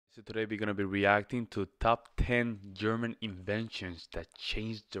So today we're gonna be reacting to top 10 German inventions that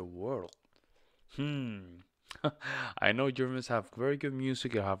changed the world. Hmm. I know Germans have very good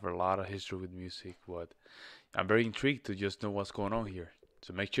music. They have a lot of history with music, but I'm very intrigued to just know what's going on here.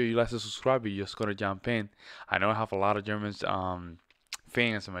 So make sure you like and subscribe. You're just gonna jump in. I know I have a lot of Germans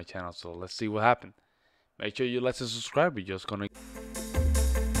fans on my channel, so let's see what happens. Make sure you like and subscribe. You're just gonna.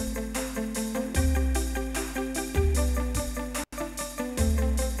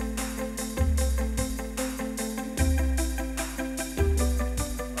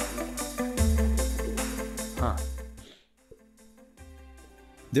 Huh.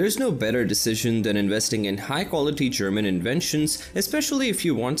 There's no better decision than investing in high-quality German inventions, especially if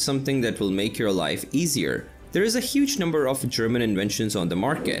you want something that will make your life easier. There is a huge number of German inventions on the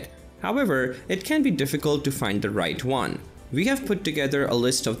market. However, it can be difficult to find the right one. We have put together a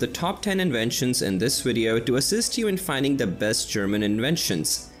list of the top 10 inventions in this video to assist you in finding the best German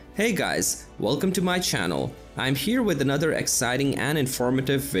inventions. Hey guys, welcome to my channel. I'm here with another exciting and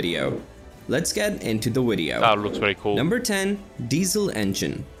informative video. Let's get into the video. That looks very cool. Number 10. Diesel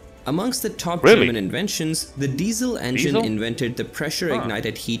engine. Amongst the top Really? German inventions, the diesel engine Diesel? invented the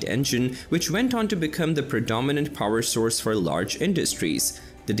pressure-ignited heat engine, which went on to become the predominant power source for large industries.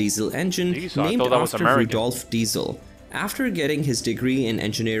 The diesel engine, Diesel? I named thought that was after American. Rudolf Diesel. After getting his degree in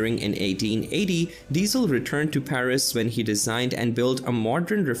engineering in 1880, Diesel returned to Paris when he designed and built a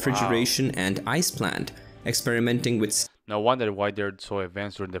modern refrigeration and ice plant, experimenting with No wonder why they're so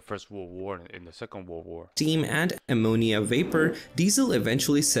advanced during the First World War and in the Second World War. steam and ammonia vapor. Diesel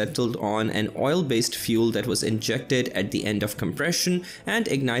eventually settled on an oil-based fuel that was injected at the end of compression and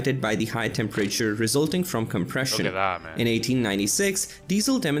ignited by the high temperature resulting from compression. Look at that, man. In 1896,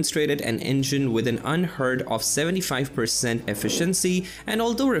 Diesel demonstrated an engine with an unheard of 75% efficiency, and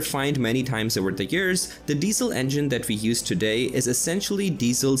although refined many times over the years, the diesel engine that we use today is essentially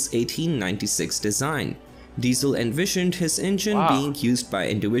Diesel's 1896 design. Diesel envisioned his engine being used by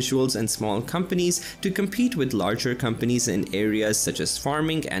individuals and small companies to compete with larger companies in areas such as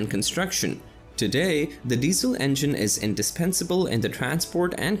farming and construction. Today, the diesel engine is indispensable in the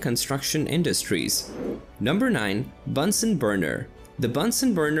transport and construction industries. Number 9. Bunsen burner. The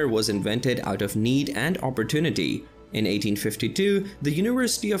Bunsen burner was invented out of need and opportunity. In 1852, the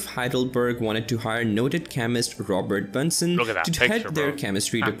University of Heidelberg wanted to hire noted chemist Robert Bunsen Look at that to picture, head their bro.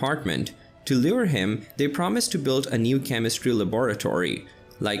 chemistry department. To lure him, they promised to build a new chemistry laboratory.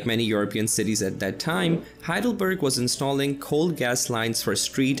 Like many European cities at that time, Heidelberg was installing coal gas lines for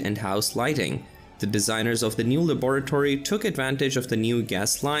street and house lighting. The designers of the new laboratory took advantage of the new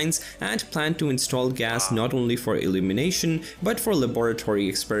gas lines and planned to install gas not only for illumination but for laboratory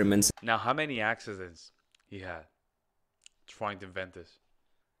experiments. Now, how many accidents he had trying to invent this?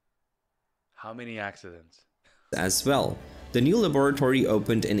 How many accidents? As well. The new laboratory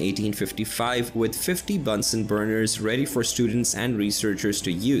opened in 1855 with 50 Bunsen burners ready for students and researchers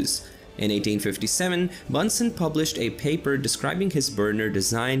to use. In 1857, Bunsen published a paper describing his burner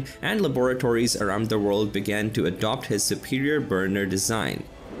design, and laboratories around the world began to adopt his superior burner design.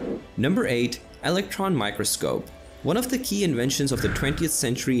 Number 8. Electron microscope. One of the key inventions of the 20th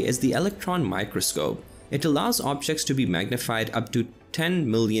century is the electron microscope. It allows objects to be magnified up to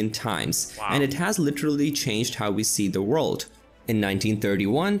 10 million times, and it has literally changed how we see the world. In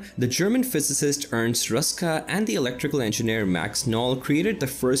 1931, the German physicist Ernst Ruska and the electrical engineer Max Knoll created the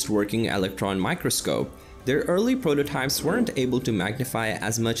first working electron microscope. Their early prototypes weren't able to magnify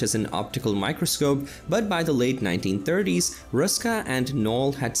as much as an optical microscope, but by the late 1930s, Ruska and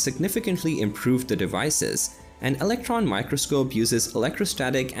Knoll had significantly improved the devices. An electron microscope uses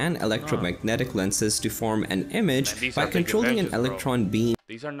electrostatic and electromagnetic lenses to form an image by controlling an electron beam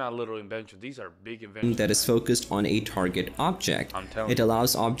These are not little inventions. These are big inventions. that is focused on a target object. I'm telling It you.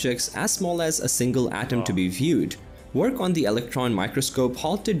 allows objects as small as a single atom to be viewed. Work on the electron microscope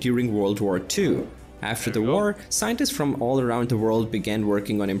halted during World War II. After the war, scientists from all around the world began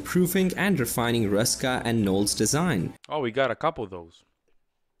working on improving and refining Ruska and Knoll's design. Oh, we got a couple of those.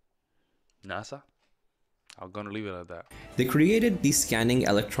 NASA? I'm gonna leave it at that. They created the scanning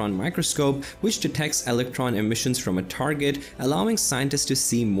electron microscope, which detects electron emissions from a target, allowing scientists to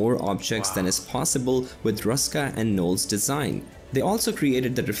see more objects than is possible with Ruska and Knoll's design. They also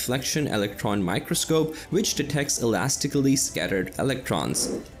created the reflection electron microscope, which detects elastically scattered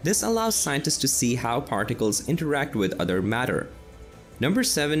electrons. This allows scientists to see how particles interact with other matter. Number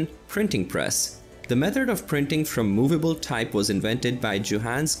 7. Printing press. The method of printing from movable type was invented by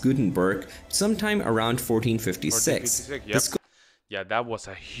Johannes Gutenberg sometime around 1456. 1456, yep. Yeah, that was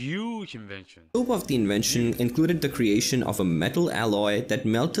a huge invention. The scope of the invention Huge. included the creation of a metal alloy that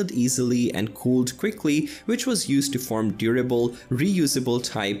melted easily and cooled quickly, which was used to form durable, reusable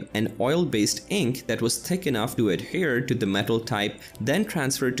type and oil-based ink that was thick enough to adhere to the metal type, then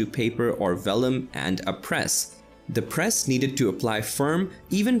transferred to paper or vellum and a press. The press needed to apply firm,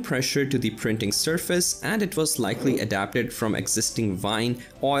 even pressure to the printing surface, and it was likely adapted from existing vine,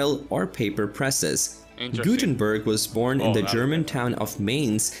 oil, or paper presses. Interesting. Gutenberg was born in Oh, the that's German good. town of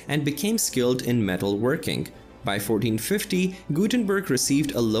Mainz and became skilled in metal working. By 1450, Gutenberg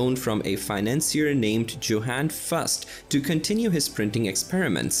received a loan from a financier named Johann Fust to continue his printing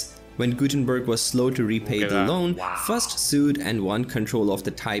experiments. When Gutenberg was slow to repay Look at the that. loan, Wow. Fust sued and won control of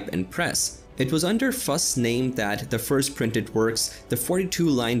the type and press. It was under Fust's name that the first printed works, the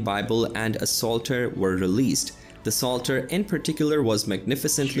 42-line Bible and a Psalter, were released. The Psalter in particular was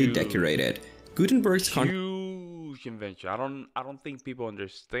magnificently Huge. decorated. Gutenberg's Huge invention. I don't think people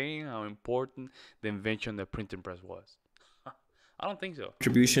understand how important the invention of the printing press was. I don't think so.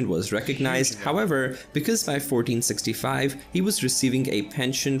 contribution was recognized. Huge. However, because by 1465 he was receiving a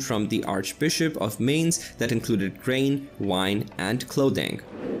pension from the Archbishop of Mainz that included grain, wine, and clothing.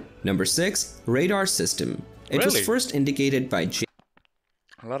 Number 6. Radar system. It was Really? first indicated by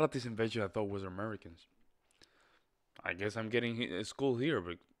A lot of these inventions I thought was Americans. I guess I'm getting school here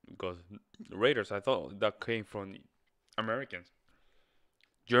because Raiders, I thought that came from Americans.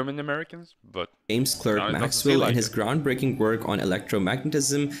 German Americans, but James Clerk no, it doesn't Maxwell seem in like his it. groundbreaking work on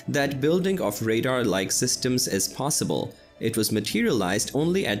electromagnetism that building of radar-like systems is possible. It was materialized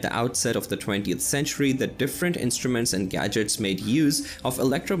only at the outset of the 20th century that different instruments and gadgets made use of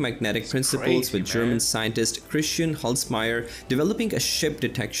electromagnetic principles, crazy, with German man. scientist Christian Holzmeier developing a ship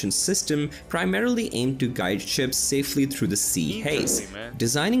detection system primarily aimed to guide ships safely through the sea haze. Interesting, man.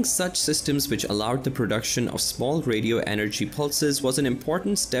 Designing such systems which allowed the production of small radio energy pulses was an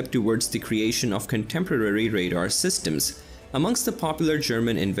important step towards the creation of contemporary radar systems. Amongst the popular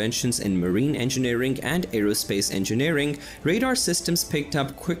German inventions in marine engineering and aerospace engineering, radar systems picked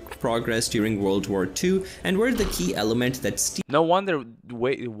up quick progress during World War II and were the key element that No wonder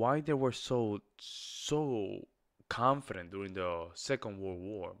why they were so confident during the Second World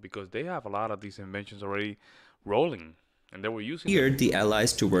War, because they have a lot of these inventions already rolling and they were using them. steered the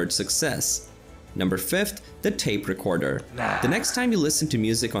Allies towards success. Number 5, the tape recorder. The next time you listen to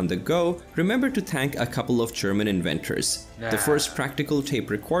music on the go, remember to thank a couple of German inventors. The first practical tape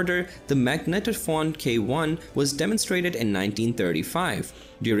recorder, the Magnetophon K1, was demonstrated in 1935.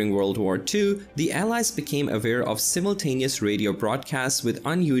 During World War II, the Allies became aware of simultaneous radio broadcasts with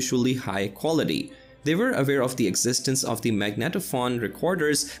unusually high quality. They were aware of the existence of the magnetophone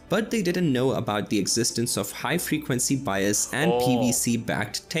recorders, but they didn't know about the existence of high-frequency bias and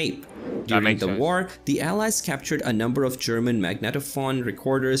PVC-backed tape. During makes the sense. war, the Allies captured a number of German magnetophone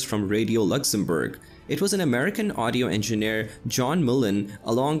recorders from Radio Luxembourg. It was an American audio engineer, John Mullen,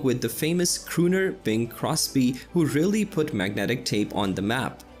 along with the famous crooner Bing Crosby, who really put magnetic tape on the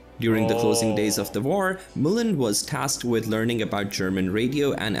map. During the closing days of the war, Mullen was tasked with learning about German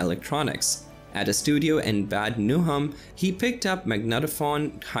radio and electronics. At a studio in Bad Neuham, he picked up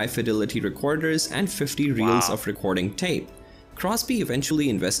magnetophone, high-fidelity recorders, and 50 reels of recording tape. Crosby eventually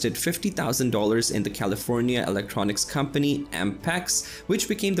invested $50,000 in the California electronics company Ampex, which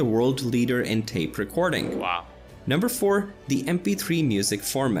became the world leader in tape recording. Wow. Number 4, the MP3 music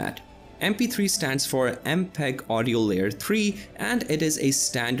format. MP3 stands for MPEG Audio Layer 3, and it is a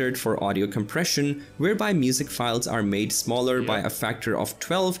standard for audio compression, whereby music files are made smaller by a factor of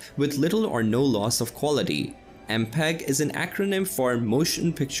 12 with little or no loss of quality. MPEG is an acronym for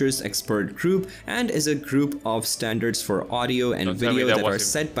Motion Pictures Expert Group and is a group of standards for audio and video that are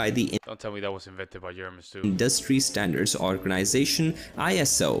set by the Don't tell me that was invented by Germans too. Industry Standards Organization,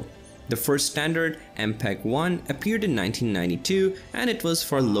 ISO. The first standard, MPEG-1, appeared in 1992 and it was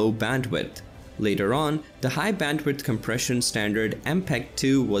for low bandwidth. Later on, the high bandwidth compression standard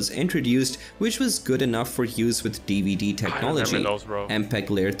MPEG-2 was introduced, which was good enough for use with DVD technology. remember those, bro. MPEG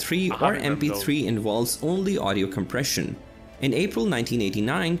Layer 3 or MP3 involves only audio compression. In April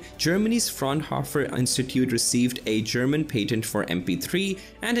 1989, Germany's Fraunhofer Institute received a German patent for MP3,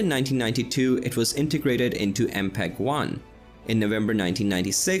 and in 1992 it was integrated into MPEG-1. In November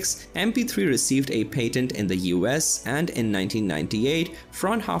 1996, MP3 received a patent in the US, and in 1998,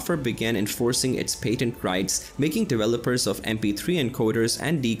 Fraunhofer began enforcing its patent rights, making developers of MP3 encoders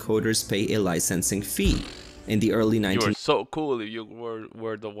and decoders pay a licensing fee. In the early You were 1990s, so cool if you were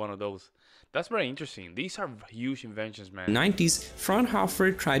one of those That's very interesting. These are huge inventions, man. 90s,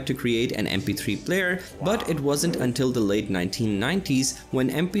 Fraunhofer tried to create an MP3 player, but Wow. it wasn't until the late 1990s when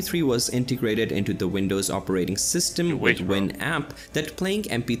MP3 was integrated into the Windows operating You system with wish, bro. Winamp that playing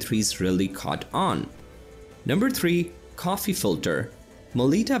MP3s really caught on. Number 3. Coffee filter.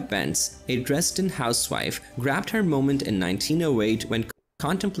 Melita Benz, a Dresden housewife, grabbed her moment in 1908 when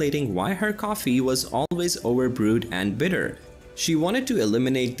contemplating why her coffee was always overbrewed and bitter. She wanted to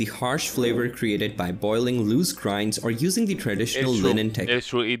eliminate the harsh flavor created by boiling loose grinds or using the traditional It's true. linen technique. It's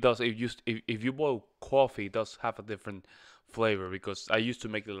true. It does. If you boil coffee, it does have a different flavor because I used to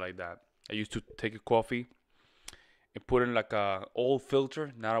make it like that. I used to take a coffee and put in like a old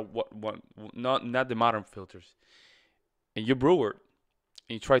filter, not a what not the modern filters, and you brew it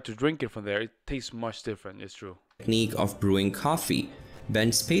and you try to drink it from there. It tastes much different. It's true. Technique of brewing coffee.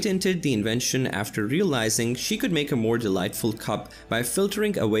 Benz patented the invention after realizing she could make a more delightful cup by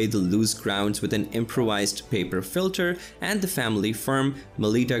filtering away the loose grounds with an improvised paper filter, and the family firm,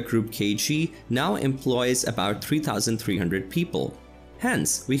 Melita Group KG, now employs about 3,300 people.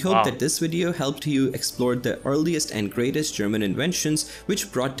 Hence, we hope Wow. that this video helped you explore the earliest and greatest German inventions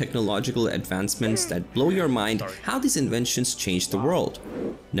which brought technological advancements that blow your mind how these inventions changed the world.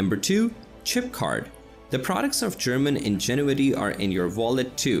 Number 2. Chip card. The products of German ingenuity are in your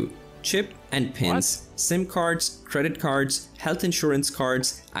wallet too. Chip and pins, SIM cards, credit cards, health insurance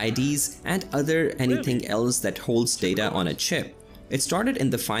cards, IDs, and other anything else that holds data on a chip. It started in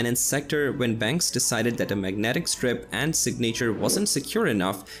the finance sector when banks decided that a magnetic strip and signature wasn't secure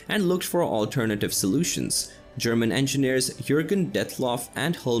enough and looked for alternative solutions. German engineers Jürgen Detloff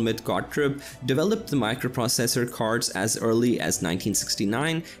and Helmut Gottlieb developed the microprocessor cards as early as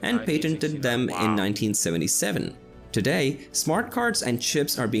 1969 and patented them in 1977. Today, smart cards and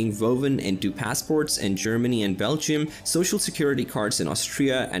chips are being woven into passports in Germany and Belgium, social security cards in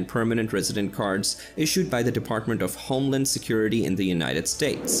Austria, and permanent resident cards issued by the Department of Homeland Security in the United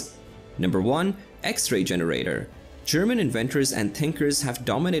States. Number 1. X-ray generator. German inventors and thinkers have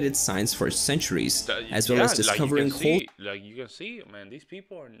dominated science for centuries, as well as discovering whole... Like you can see, man, these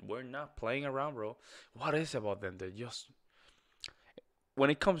people we're not playing around, bro. What is about them? They're just when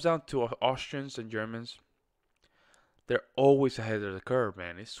it comes down to Austrians and Germans, they're always ahead of the curve,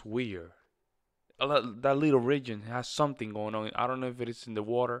 man. It's weird. That little region has something going on. I don't know if it is in the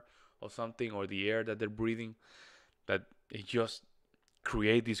water or something or the air that they're breathing, that it just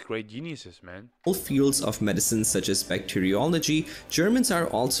create these great geniuses, man. All fields of medicine such as bacteriology, Germans are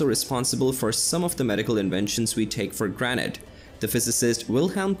also responsible for some of the medical inventions we take for granted. The physicist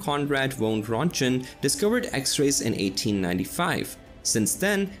Wilhelm Conrad von Röntgen discovered X-rays in 1895. Since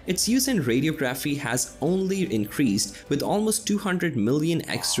then, its use in radiography has only increased, with almost 200 million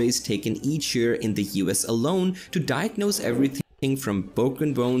X-rays taken each year in the US alone to diagnose everything from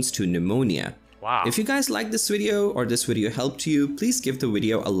broken bones to pneumonia. Wow. If you guys like this video or this video helped you, please give the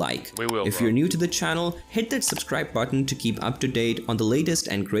video a like. We will, If bro. you're new to the channel, hit that subscribe button to keep up to date on the latest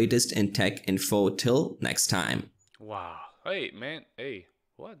and greatest in tech info. Till next time. Wow. Hey, man. Hey,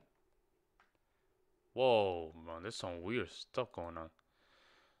 what? Whoa, man. There's some weird stuff going on.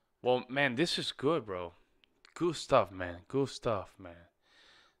 Well, man, this is good, bro. Good stuff, man. Good stuff, man.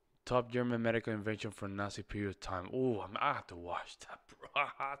 Top German medical invention for Nazi period of time. Oh, I have to watch that, bro. I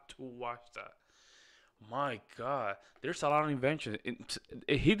have to watch that. My God, there's a lot of inventions.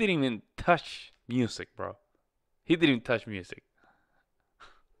 He didn't even touch music, bro. He didn't even touch music.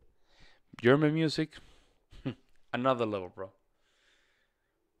 German music, another level, bro.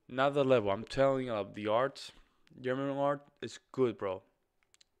 Another level. I'm telling you, the arts, German art is good, bro.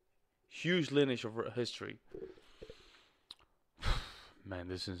 Huge lineage of history. Man,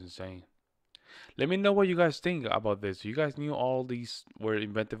 this is insane. Let me know what you guys think about this. You guys knew all these were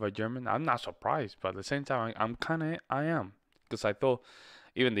invented by German? I'm not surprised, but at the same time, I am. Because I thought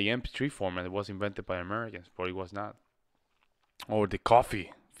even the MP3 format was invented by Americans, but it was not. Or the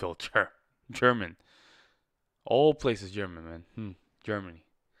coffee filter, German. All places German, man. Germany.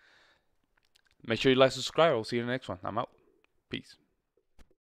 Make sure you like, subscribe. I'll see you in the next one. I'm out. Peace.